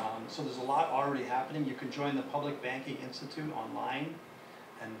 So there's a lot already happening. You can join the Public Banking Institute online,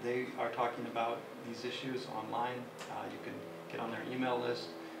 and they are talking about these issues online. You can get on their email list.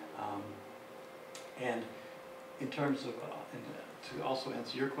 And in terms of, to also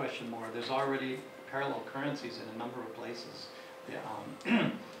answer your question more, there's already parallel currencies in a number of places.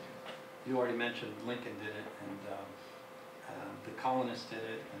 You already mentioned Lincoln did it, and the colonists did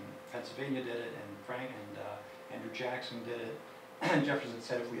it, and Pennsylvania did it, and Andrew Jackson did it. And Jefferson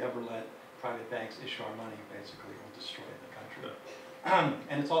said if we ever let private banks issue our money, basically we'll destroy the country. Yeah.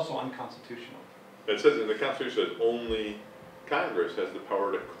 And it's also unconstitutional. It says in the Constitution that only Congress has the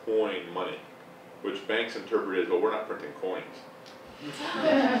power to coin money, which banks interpret as, well, we're not printing coins.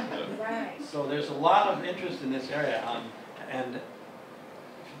 Right. So there's a lot of interest in this area, and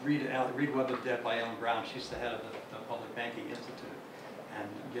read Web of Debt by Ellen Brown. She's the head of the Public Banking Institute, and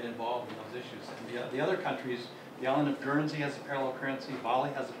get involved in those issues. And the other countries, the island of Guernsey has a parallel currency,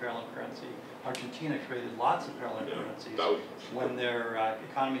 Bali has a parallel currency, Argentina created lots of parallel currencies when their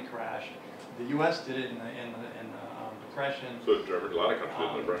economy crashed. The U.S. did it in the Depression. So Germany, a lot of countries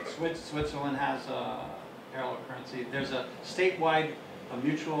in the Depression. Switzerland has a parallel currency. There's a statewide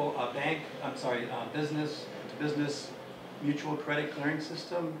mutual business-to-business mutual credit clearing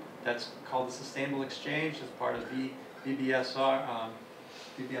system that's called the Sustainable Exchange. It's part of BBSR,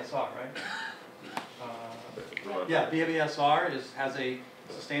 right? Yeah, BBSR has a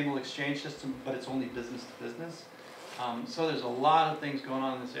sustainable exchange system, but it's only business to business. So there's a lot of things going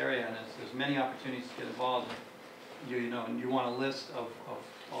on in this area, and there's many opportunities to get involved. And you want a list of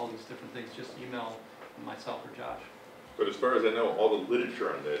all these different things, just email myself or Josh. But as far as I know, all the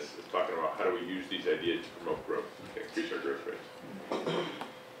literature on this is talking about how do we use these ideas to promote growth, to increase our growth rates.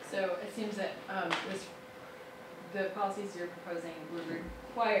 So it seems that this the policies you're proposing would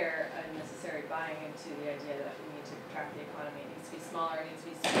require a necessary buying into the idea that we need to track the economy. It needs to be smaller, it needs to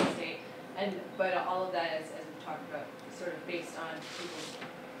be steady state, but all of that is, as we've talked about, sort of based on people's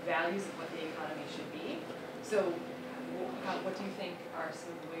values of what the economy should be. So, what do you think are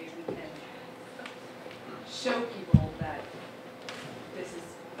some of the ways we can show people that this is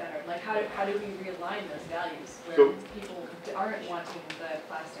better? Like, how do we realign those values where people aren't wanting the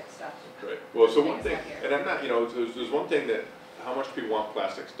plastic stuff? Right. Well, so one thing, and I'm not, there's one thing that, how much people want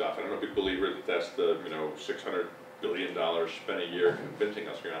plastic stuff. I don't know if you believe it, that that's the, $600 billion spent a year convincing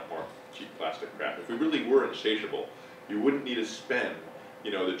us we want more cheap plastic crap. If we really were insatiable, you wouldn't need to spend, the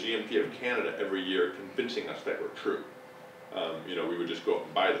GNP of Canada every year convincing us that we're true. We would just go out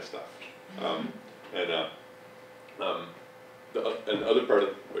and buy the stuff. And the other part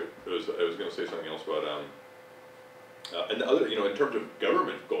of, I was going to say something else about, and the other, in terms of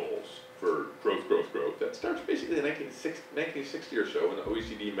government goals for growth, that starts basically in 1960 or so when the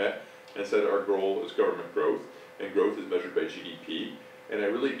OECD met and said our goal is government growth, and growth is measured by GDP. And I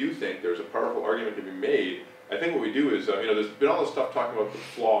really do think there's a powerful argument to be made. I think what we do is, there's been all this stuff talking about the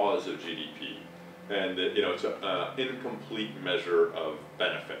flaws of GDP, and that, it's an incomplete measure of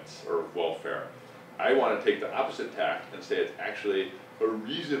benefits or welfare. I want to take the opposite tack and say it's actually a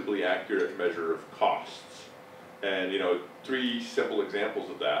reasonably accurate measure of costs. And, 3 simple examples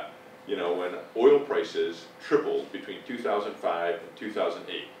of that, when oil prices tripled between 2005 and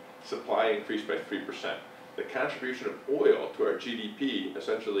 2008, supply increased by 3%. The contribution of oil to our GDP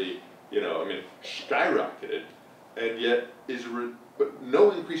essentially, skyrocketed, and yet but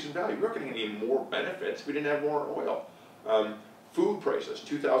no increase in value. We're not getting any more benefits. We didn't have more oil. Food prices,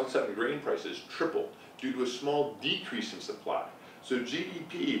 2007 grain prices tripled due to a small decrease in supply. So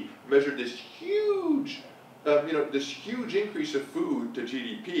GDP measured this huge, this huge increase of food to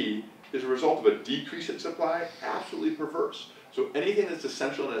GDP is a result of a decrease in supply, absolutely perverse. So anything that's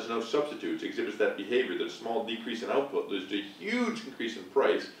essential and has no substitutes exhibits that behavior, that a small decrease in output leads to a huge increase in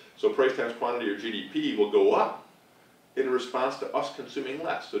price, so price times quantity or GDP will go up in response to us consuming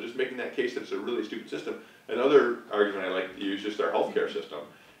less. So just making that case that it's a really stupid system. Another argument I like to use is just our healthcare system.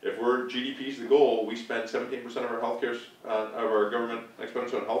 If GDP is the goal, we spend 17% of our healthcare, of our government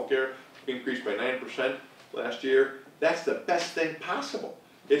expenditure on healthcare, increased by 9% last year. That's the best thing possible.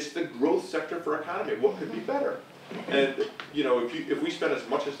 It's the growth sector for economy. What could be better? And if we spend as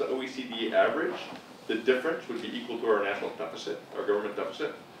much as the OECD average, the difference would be equal to our national deficit, our government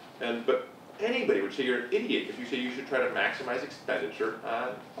deficit. But anybody would say you're an idiot if you say you should try to maximize expenditure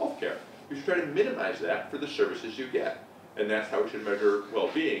on healthcare. You should try to minimize that for the services you get. And that's how we should measure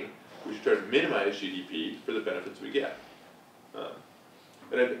well-being. We should try to minimize GDP for the benefits we get.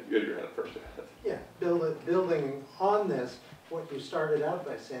 And I think you had your hand up first. Yeah, building on this, what you started out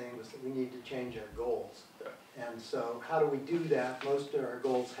by saying was that we need to change our goals. Yeah. And so how do we do that? Most of our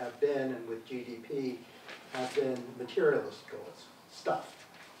goals have been, and with GDP, have been materialist goals, stuff.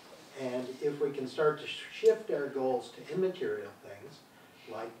 And if we can start to shift our goals to immaterial things,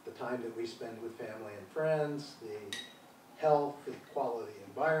 like the time that we spend with family and friends, the health, the quality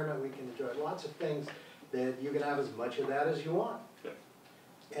environment we can enjoy, lots of things that you can have as much of that as you want. Yeah.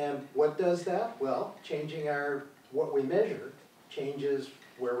 And what does that? Well, changing what we measure changes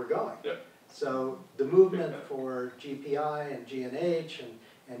where we're going. Yeah. So the movement for GPI and G&H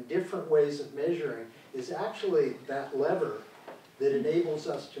and different ways of measuring is actually that lever that enables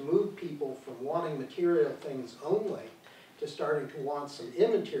us to move people from wanting material things only to starting to want some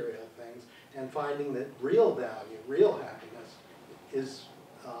immaterial things and finding that real value, real happiness is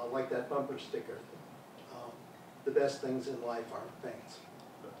like that bumper sticker. The best things in life aren't things.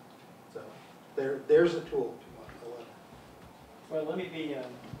 So there's a tool to 11. Well, let me be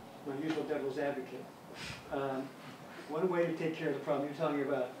my usual devil's advocate. One way to take care of the problem you're talking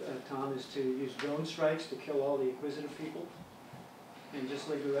about, Tom, is to use drone strikes to kill all the acquisitive people and just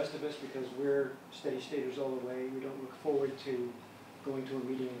leave the rest of us because we're steady staters all the way. We don't look forward to going to a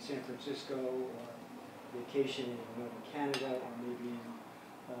meeting in San Francisco or vacation in northern Canada or maybe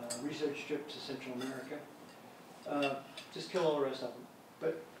a research trip to Central America. Just kill all the rest of them.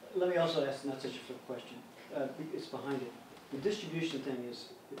 But let me also ask not such a flip question. It's behind it. The distribution thing is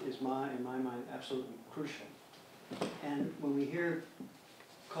in my mind, absolutely crucial. And when we hear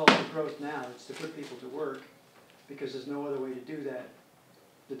calls for growth now, it's to put people to work because there's no other way to do that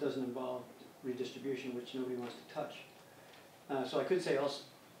that doesn't involve redistribution, which nobody wants to touch. So I could say also,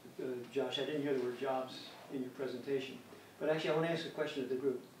 Josh, I didn't hear the word jobs in your presentation. But actually, I want to ask a question of the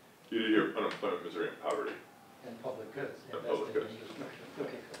group. You did hear unemployment, misery, and poverty. And public goods. And public goods.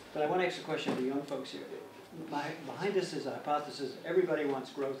 Okay, but I want to ask a question of the young folks here. Behind this is a hypothesis, everybody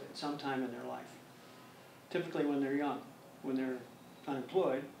wants growth at some time in their life. typically when they're young, when they're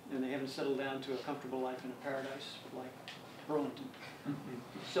unemployed, and they haven't settled down to a comfortable life in a paradise like Burlington.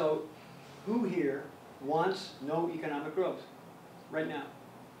 So, who here wants no economic growth right now?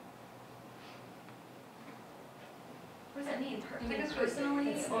 What does that mean? You mean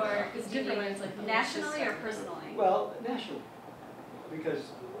personally, or it's different when it's like nationally or personally? Well, nationally,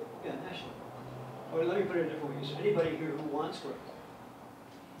 because, yeah, nationally. Or let me put it a different way, is there anybody here who wants growth?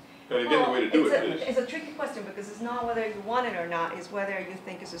 And again, the way to do it is... It's a tricky question because it's not whether you want it or not, it's whether you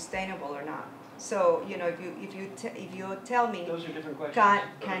think it's sustainable or not. So, you know, if you tell me, those are different questions.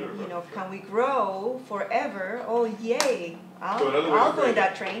 Can we grow forever? Oh, yay! I'll go in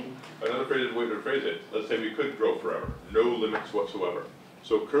that train. Another way to phrase it, let's say we could grow forever, no limits whatsoever.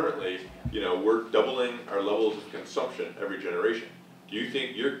 So currently, you know, we're doubling our levels of consumption every generation. Do you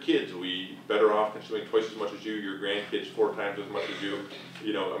think your kids will be better off consuming twice as much as you, your grandkids 4 times as much as you?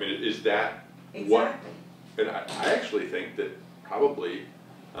 You know, I mean, is that what? And I actually think that probably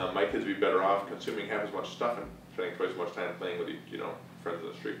my kids would be better off consuming half as much stuff and spending twice as much time playing with, you know, friends in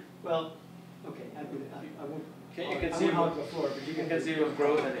the street. Well, okay, I won't. Can you conceive of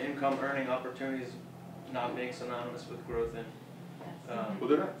growth and income earning opportunities not being synonymous with growth in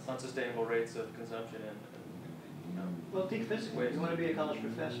unsustainable rates of consumption and well, think physically. You want to be a college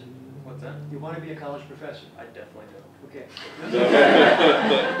professor. What's that? You want to be a college professor. I definitely do. Okay.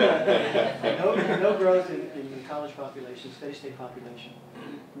 No growth in the college population, steady state population.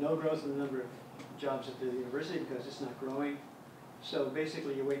 No growth in the number of jobs at the university because it's not growing. So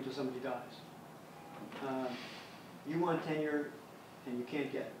basically, you wait until somebody dies. You want tenure, and you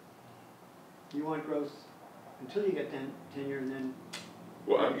can't get it. You want growth until you get tenure, and then.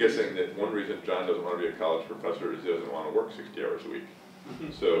 Well, I'm guessing that one reason John doesn't want to be a college professor is he doesn't want to work 60 hours a week.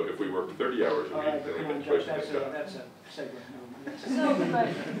 So if we work 30 hours a week, then we get twice as much time. That's a segue.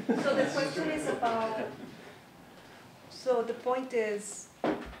 So the question is about, so the point is,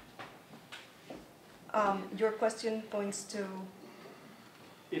 your question points to?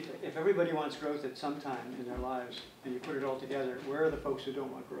 If everybody wants growth at some time in their lives, and you put it all together, where are the folks who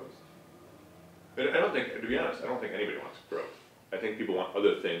don't want growth? And I don't think, to be honest, I don't think anybody wants growth. I think people want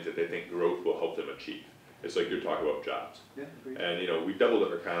other things that they think growth will help them achieve. It's like you're talking about jobs. Yeah, agreed. And you know, we've doubled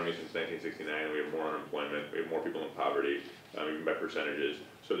our economy since 1969, and we have more unemployment, we have more people in poverty, even by percentages.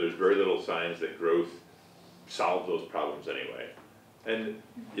 So there's very little signs that growth solves those problems anyway. And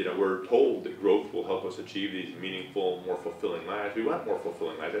you know, we're told that growth will help us achieve these meaningful, more fulfilling lives. We want more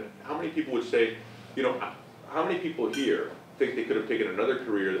fulfilling lives. And how many people would say, you know, how many people here think they could have taken another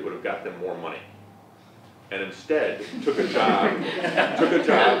career that would have got them more money? And instead took a job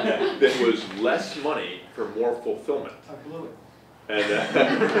that was less money for more fulfillment. I blew it. And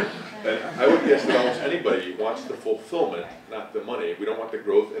I would guess that almost anybody wants the fulfillment, not the money. We don't want the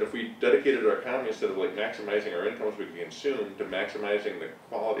growth. And if we dedicated our economy instead of like maximizing our incomes we can consume to maximizing the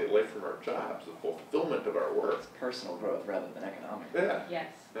quality of life from our jobs, the fulfillment of our work. It's personal growth rather than economic. Yeah.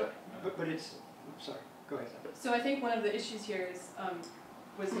 Yes. Yeah. But it's, sorry, go ahead. So I think one of the issues here is,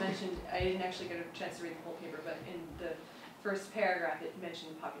 was mentioned, I didn't actually get a chance to read the whole paper, but in the first paragraph it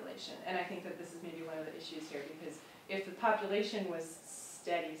mentioned population. And I think that this is maybe one of the issues here, because if the population was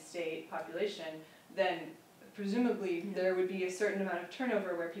steady state population, then presumably there would be a certain amount of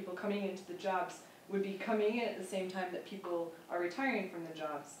turnover where people coming into the jobs would be coming in at the same time that people are retiring from the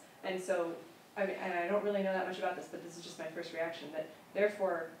jobs. And so, I mean, and I don't really know that much about this, but this is just my first reaction, that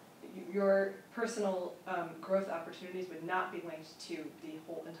therefore your personal growth opportunities would not be linked to the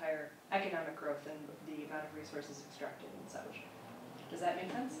whole entire economic growth and the amount of resources extracted and such. Does that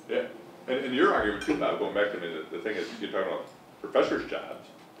make sense? Yeah. And your argument too, Bob, going back to me, the thing is, you're talking about professors' jobs,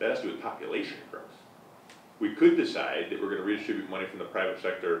 that has to do with population growth. We could decide that we're going to redistribute money from the private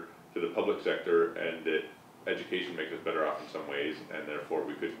sector to the public sector, and that education makes us better off in some ways, and therefore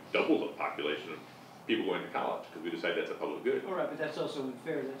we could double the population of people going to college, because we decide that's a public good. All right, but that's also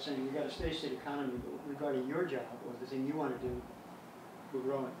unfair. That's saying you've got a steady state economy, but regarding your job or the thing you want to do, we're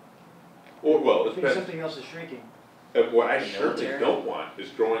growing. Or, well, I think something else is shrinking. What I certainly don't want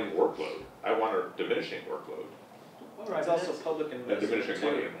is growing workload. I want a diminishing workload. All right, it's also public investment diminishing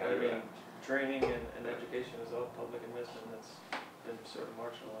money. I mean, training and education is all public investment that's been sort of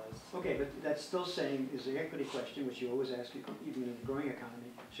marginalized. Okay, but that's still saying is the equity question, which you always ask, even in the growing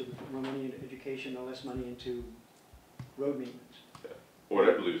economy, should we put more money into education or less money into road maintenance? Yeah. Well,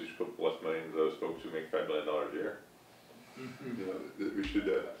 what I believe is we should put less money into those folks who make $5 million a year. You know, we should.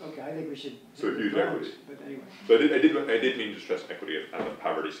 Okay, I think we should. So huge equity. But anyway. So I did mean to stress equity on the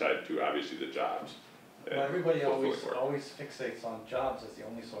poverty side too. Obviously, the jobs. Well, everybody always fixates on jobs as the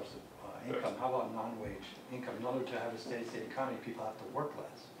only source of income. How about non-wage income? In order to have a steady state economy, people have to work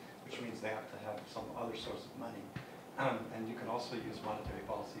less, which means they have to have some other source of money. And you can also use monetary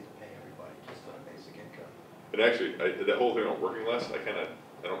policy to pay everybody just on a basic income. And actually, that whole thing on working less, I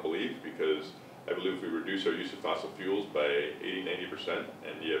don't believe, because I believe if we reduce our use of fossil fuels by 80–90%,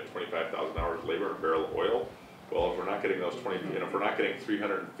 and you have 25,000 hours of labor and a barrel of oil, well, if we're not getting those if we're not getting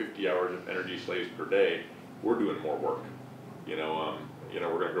 350 hours of energy slaves per day, we're doing more work. We're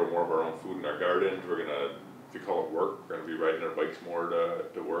going to grow more of our own food in our gardens. We're going to, if you call it work, we're going to be riding our bikes more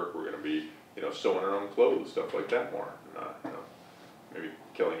to work. We're going to be, sewing our own clothes, stuff like that more. Maybe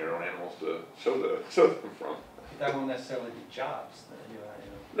killing our own animals to sew them from. That won't necessarily be jobs.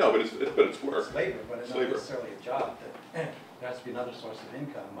 No, but it's work. It's labor, but it's not necessarily a job. There has to be another source of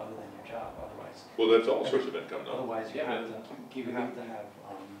income other than your job. Otherwise, well, that's all source of income, though. Otherwise, you have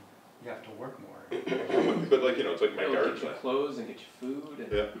to work more. but it's like my garden. Get you clothes and get you food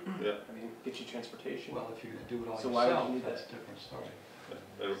and I mean, get you transportation. Well, if you're going to do it all so yourself, why would you need that's that? a different story.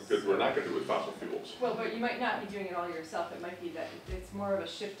 Because we're not going to do it with fossil fuels. Well, but you might not be doing it all yourself. It might be that it's more of a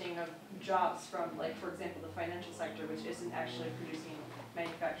shifting of jobs from, like, for example, the financial sector, which isn't actually producing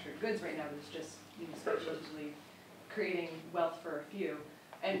manufactured goods right now, but it's just speculatively creating wealth for a few.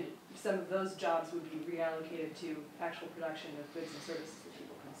 And some of those jobs would be reallocated to actual production of goods and services that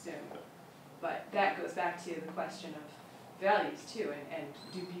people consume. But that goes back to the question of values too, and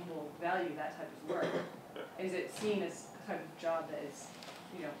do people value that type of work? Is it seen as a type of job that is,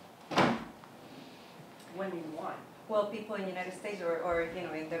 when we want? Well, people in the United States or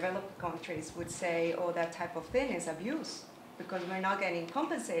in developed countries would say, oh, that type of thing is abuse because we're not getting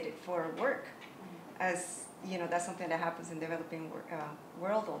compensated for work. As that's something that happens in developing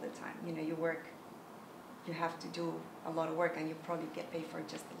world all the time. You work, you have to do a lot of work, and you probably get paid for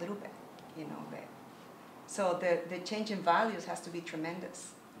just a little bit. But so the change in values has to be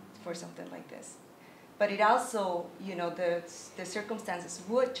tremendous for something like this. But it also, the circumstances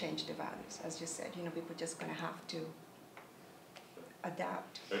would change the values, as you said. People just going to have to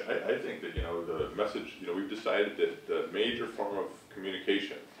adapt. I think that, the message, we've decided that the major form of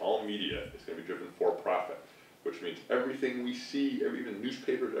communication, all media, is going to be driven for profit, which means everything we see, even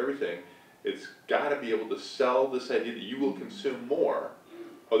newspapers, everything, it's got to be able to sell this idea that you will consume more,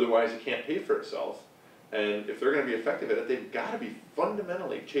 otherwise it can't pay for itself. And if they're going to be effective at it, they've got to be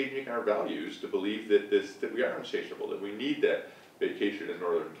fundamentally changing our values to believe that we are insatiable, that we need that vacation in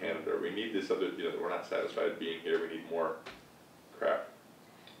northern Canada, or we need this other, that we're not satisfied being here, we need more crap.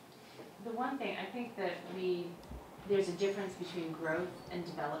 The one thing, I think that there's a difference between growth and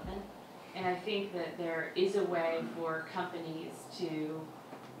development, and I think that there is a way for companies to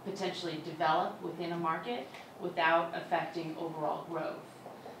potentially develop within a market without affecting overall growth.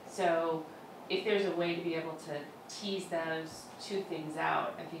 So if there's a way to be able to tease those two things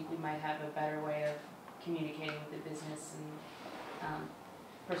out, I think we might have a better way of communicating with the business and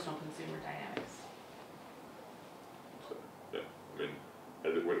personal consumer dynamics. So, yeah,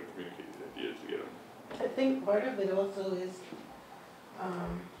 as a way to communicate these ideas to get them. I think part of it also is,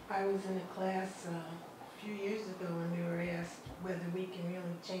 I was in a class a few years ago when we were asked whether we can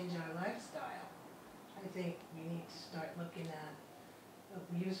really change our lifestyle. I think we need to start looking at,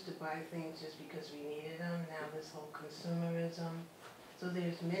 we used to buy things just because we needed them, now this whole consumerism. So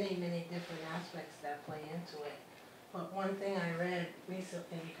there's many, many different aspects that play into it. But one thing I read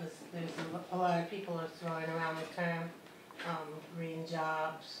recently, because there's a lot of people are throwing around the term green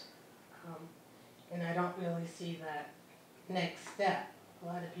jobs, and I don't really see that next step. A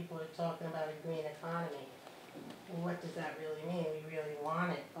lot of people are talking about a green economy. Well, what does that really mean? We really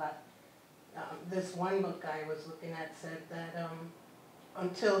want it, but this one book I was looking at said that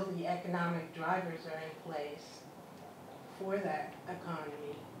until the economic drivers are in place for that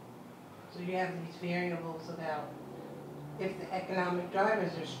economy, so you have these variables about if the economic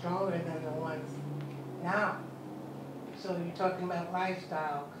drivers are stronger than the ones now. So you're talking about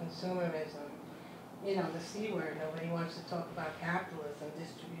lifestyle, consumerism, the C word, nobody wants to talk about capitalism,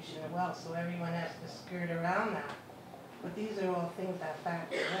 distribution of wealth, so everyone has to skirt around that. But these are all things that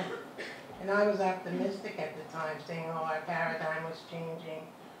factor in. And I was optimistic at the time, saying, oh, our paradigm was changing,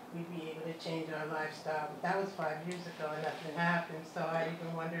 we'd be able to change our lifestyle. But that was 5 years ago and nothing happened, so I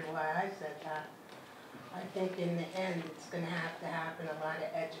even wondered why I said that. I think in the end it's going to happen, a lot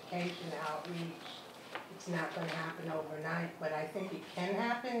of education, outreach. It's not going to happen overnight, but I think it can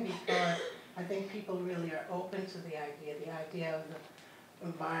happen because I think people really are open to the idea of the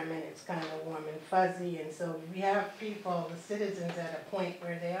environment. It's kind of warm and fuzzy, and so we have people, the citizens, at a point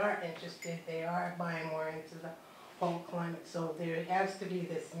where they are interested, they are buying more into the whole climate. So there has to be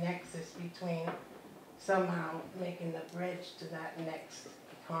this nexus between somehow making the bridge to that next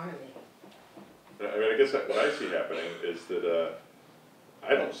economy. I guess what I see happening is that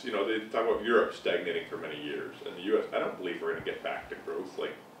I don't, you know, they talk about Europe stagnating for many years, and the US, I don't believe we're gonna get back to growth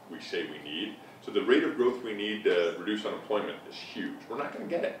like we say we need. So the rate of growth we need to reduce unemployment is huge. We're not gonna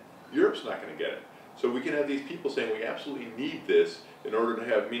get it. Europe's not gonna get it. So we can have these people saying we absolutely need this in order to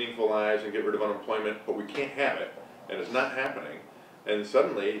have meaningful lives and get rid of unemployment, but we can't have it, and it's not happening. And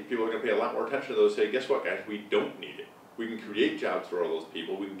suddenly, people are gonna pay a lot more attention to those, say, guess what guys, we don't need it. We can create jobs for all those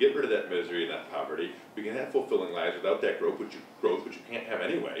people, we can get rid of that misery and that poverty, we can have fulfilling lives without that growth, which you can't have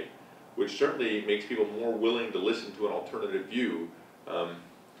anyway, which certainly makes people more willing to listen to an alternative view. You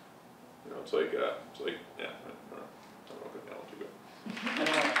know, it's like, yeah, I don't know if I can tell it too good. I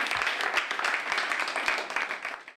don't